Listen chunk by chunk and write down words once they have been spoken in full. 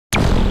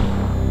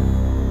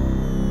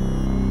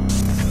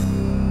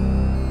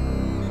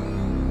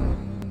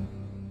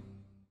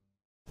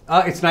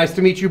It's nice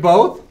to meet you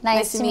both.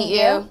 Nice to meet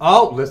you.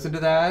 Oh, listen to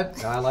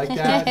that. I like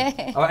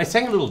that. I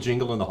sang a little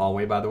jingle in the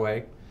hallway, by the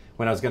way.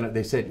 When I was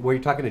they said, "Well,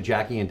 you're talking to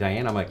Jackie and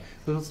Diane." I'm like,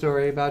 "Little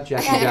story about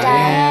Jackie and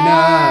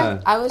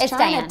Diana." I was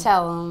trying Diane. to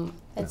tell them.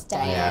 It's I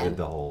Diane. added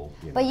the whole.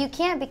 But you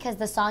can't because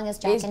the song is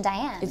Jack and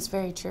Diane. It's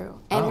very true.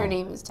 And her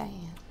name is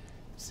Diane.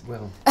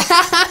 Well,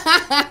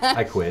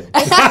 I quit.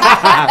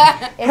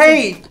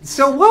 Hey,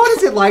 so what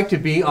is it like to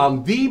be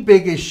on the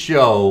biggest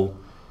show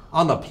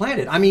on the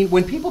planet? I mean,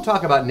 when people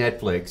talk about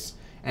Netflix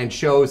and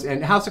shows,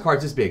 and House of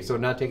Cards is big, so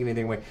not taking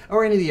anything away,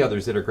 or any of the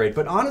others that are great,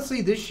 but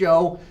honestly, this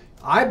show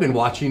I've been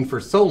watching for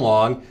so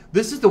long,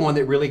 this is the one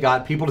that really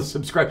got people to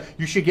subscribe.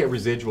 You should get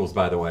residuals,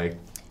 by the way.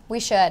 We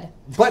should.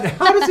 But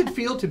how does it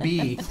feel to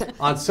be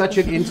on such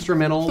an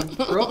instrumental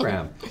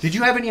program? Did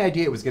you have any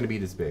idea it was going to be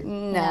this big?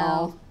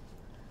 No.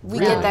 We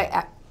Really? get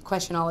that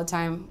question all the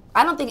time.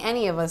 I don't think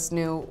any of us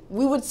knew.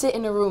 We would sit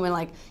in a room and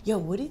like, yo,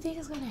 what do you think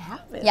is going to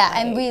happen? Yeah, like,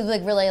 and we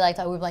like really liked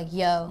that. We were like,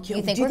 yo,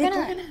 you think we're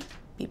gonna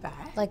be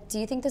back? like, do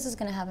you think this is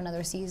gonna have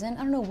another season?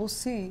 I don't know, we'll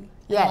see.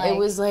 Yeah, And, it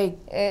was like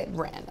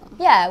random.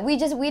 Yeah, we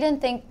didn't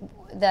think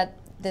that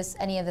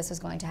any of this was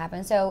going to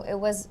happen. So it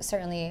was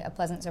certainly a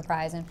pleasant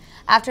surprise. And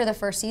after the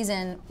first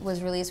season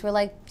was released, we're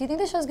like, do you think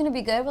the show's gonna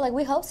be good? We're like,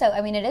 we hope so.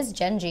 I mean, it is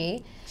Gen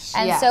G.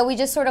 And so we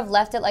just sort of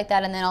left it like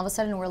that, and then all of a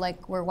sudden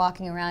we're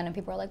walking around and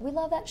people are like, we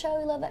love that show,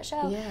 we love that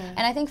show. Yeah. And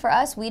I think for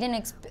us, we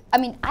didn't, I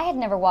mean, I had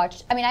never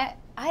watched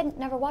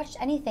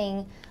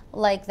anything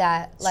like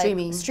that,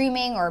 like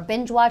streaming or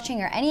binge watching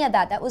or any of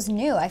that. That was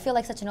new. I feel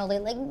like such an old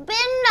lady. Like,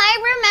 I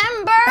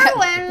remember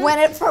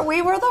when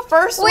we were the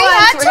first ones. We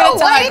had to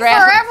wait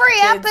for every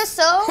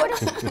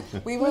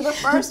episode. We were the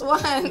first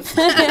ones.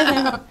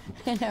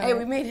 Hey,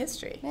 we made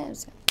history.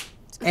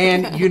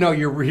 And you know,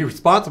 you're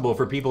responsible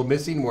for people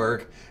missing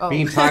work,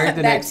 being tired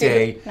the next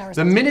day.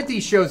 The minute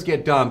these shows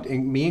get dumped,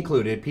 and me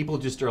included, people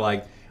just are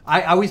like,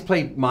 I always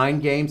play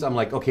mind games. I'm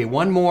like, okay,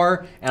 one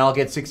more, and I'll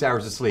get 6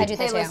 hours of sleep. I do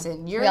that Hey, too.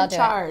 listen, you're in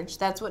charge.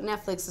 That's what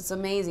Netflix is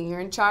amazing. You're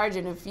in charge,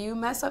 and if you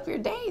mess up your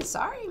day,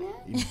 sorry,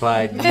 man.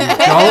 But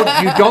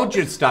you don't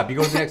just stop. You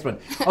go to the next one.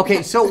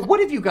 Okay, so what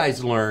have you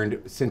guys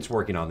learned since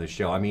working on this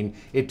show? I mean,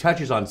 it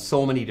touches on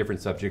so many different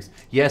subjects.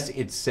 Yes,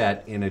 it's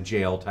set in a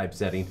jail type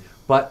setting,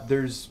 but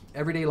there's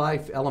everyday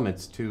life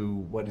elements to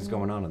what is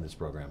going on in this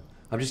program.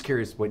 I'm just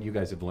curious what you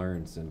guys have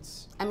learned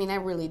since. I mean, I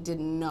really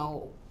didn't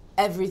know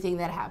everything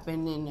that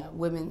happened in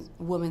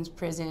women's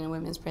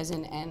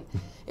prison, and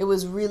it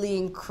was really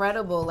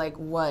incredible, like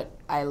what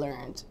I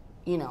learned,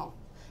 you know,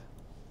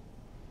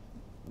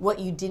 what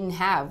you didn't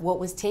have, what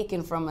was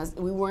taken from us.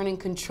 We weren't in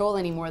control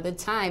anymore. The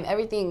time,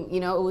 everything, you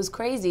know, it was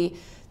crazy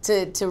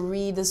to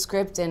read the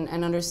script and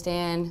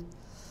understand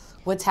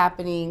what's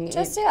happening.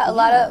 Just a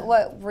lot of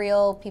what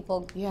real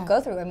people go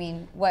through. I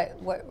mean, what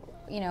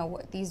you know,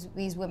 what these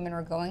women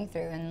were going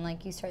through, and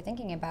like you start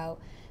thinking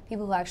about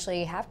people who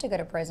actually have to go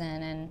to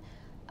prison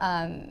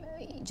and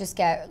just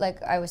get,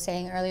 like I was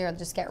saying earlier,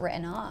 just get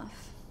written off.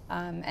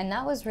 And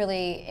that was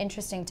really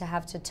interesting to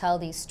have to tell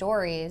these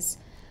stories.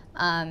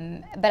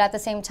 But at the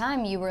same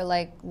time, you were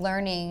like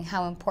learning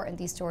how important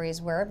these stories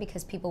were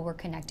because people were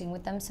connecting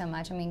with them so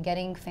much. I mean,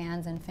 getting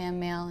fans and fan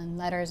mail and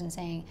letters and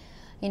saying,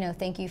 you know,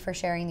 thank you for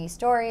sharing these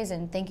stories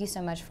and thank you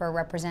so much for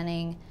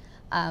representing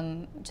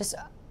just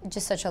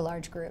such a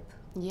large group.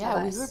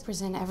 Yeah, we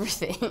represent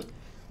everything.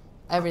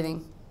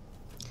 Everything.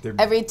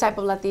 Every type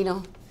of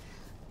Latino,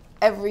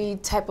 every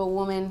type of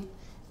woman,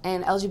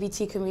 and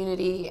LGBT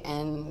community,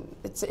 and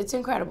it's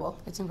incredible.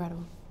 It's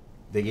incredible.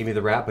 They gave me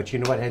the rap, but you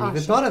know what? I hadn't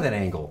even thought of that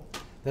angle.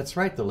 That's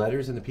right. The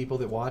letters and the people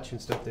that watch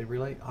and stuff, they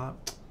relate.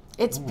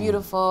 It's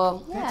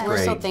beautiful. That's We're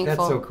great. so thankful.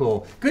 That's so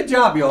cool. Good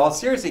job, y'all.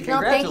 Seriously,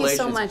 congratulations. No, thank you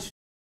so much.